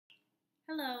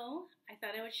Hello, I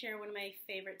thought I would share one of my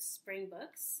favorite spring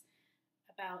books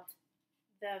about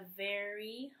the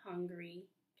very hungry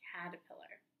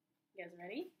caterpillar. You guys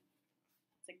ready?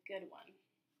 It's a good one.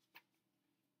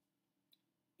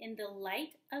 In the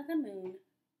light of the moon,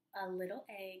 a little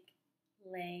egg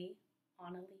lay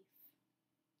on a leaf.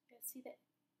 You guys see the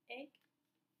egg?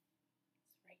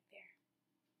 It's right there.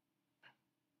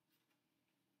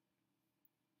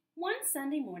 One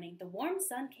Sunday morning, the warm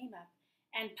sun came up,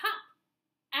 and pop!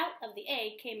 Out of the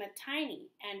egg came a tiny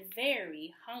and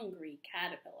very hungry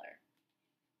caterpillar.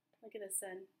 Look at the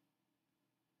sun.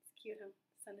 It's cute, huh?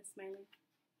 The sun is smiling.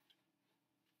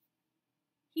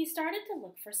 He started to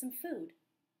look for some food.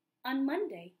 On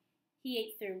Monday, he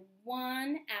ate through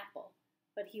one apple,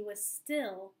 but he was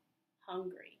still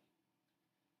hungry.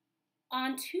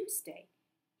 On Tuesday,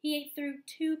 he ate through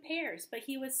 2 pears, but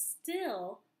he was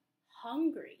still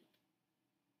hungry.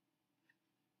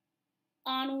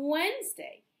 On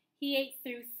Wednesday, he ate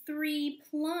through 3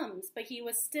 plums, but he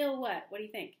was still what? What do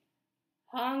you think?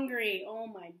 Hungry. Oh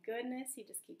my goodness, he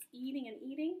just keeps eating and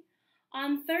eating.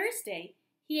 On Thursday,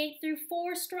 he ate through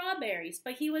 4 strawberries,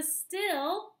 but he was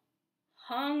still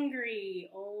hungry.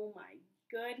 Oh my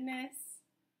goodness.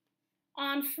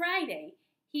 On Friday,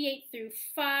 he ate through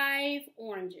 5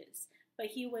 oranges, but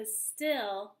he was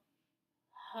still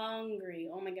hungry.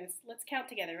 Oh my goodness. Let's count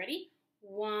together. Ready?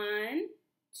 1,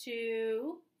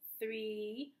 2,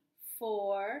 3,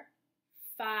 4,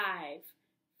 5.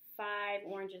 5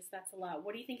 oranges, that's a lot.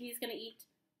 What do you think he's going to eat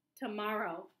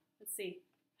tomorrow? Let's see.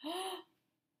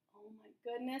 Oh my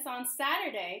goodness. On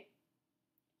Saturday,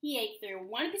 he ate through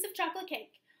 1 piece of chocolate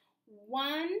cake,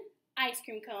 1 ice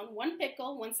cream cone, 1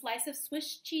 pickle, 1 slice of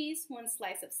Swiss cheese, 1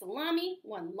 slice of salami,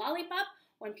 1 lollipop,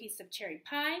 1 piece of cherry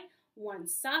pie, 1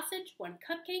 sausage, 1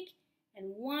 cupcake,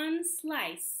 and 1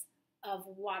 slice of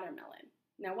watermelon.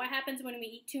 Now, what happens when we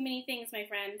eat too many things, my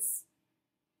friends?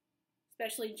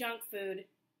 Especially junk food.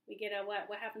 We get a what?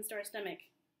 What happens to our stomach?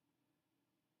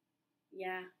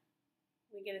 Yeah,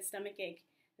 we get a stomach ache.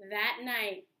 That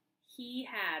night, he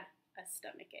had a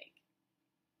stomach ache.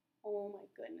 Oh my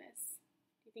goodness.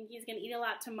 Do you think he's going to eat a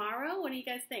lot tomorrow? What do you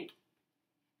guys think?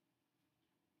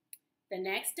 The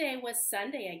next day was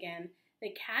Sunday again.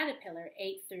 The caterpillar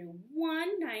ate through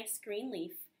 1 nice green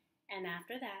leaf, and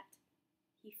after that,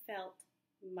 he felt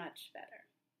much better.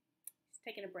 He's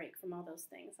taking a break from all those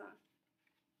things, huh?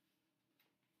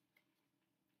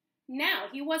 Now,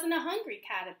 he wasn't a hungry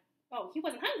caterpillar. Oh, he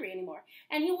wasn't hungry anymore.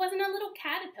 And he wasn't a little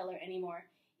caterpillar anymore.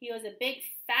 He was a big,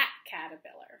 fat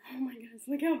caterpillar. Oh my goodness,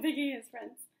 look how big he is,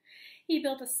 friends. He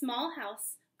built a small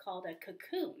house called a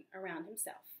cocoon around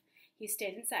himself. He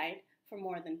stayed inside for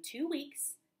more than 2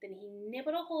 weeks. Then he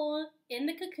nibbled a hole in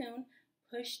the cocoon,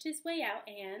 pushed his way out,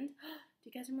 and do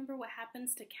you guys remember what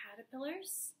happens to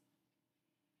caterpillars?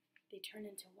 They turn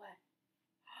into what?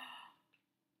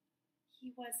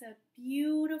 He was a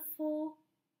beautiful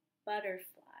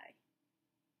butterfly.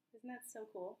 Isn't that so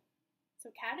cool? So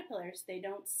caterpillars, they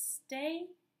don't stay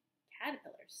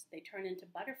caterpillars. They turn into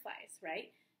butterflies,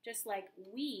 right? Just like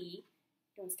we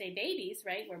don't stay babies,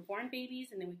 right? We're born babies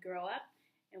and then we grow up,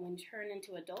 and when we turn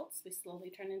into adults, we slowly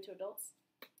turn into adults.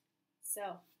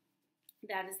 So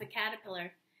that is the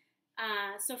caterpillar.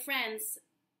 So friends,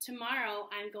 tomorrow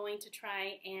I'm going to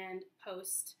try and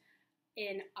post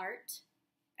an art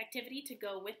activity to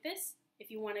go with this.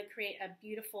 If you want to create a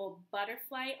beautiful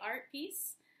butterfly art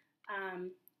piece,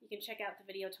 you can check out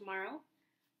the video tomorrow,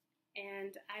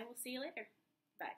 and I will see you later.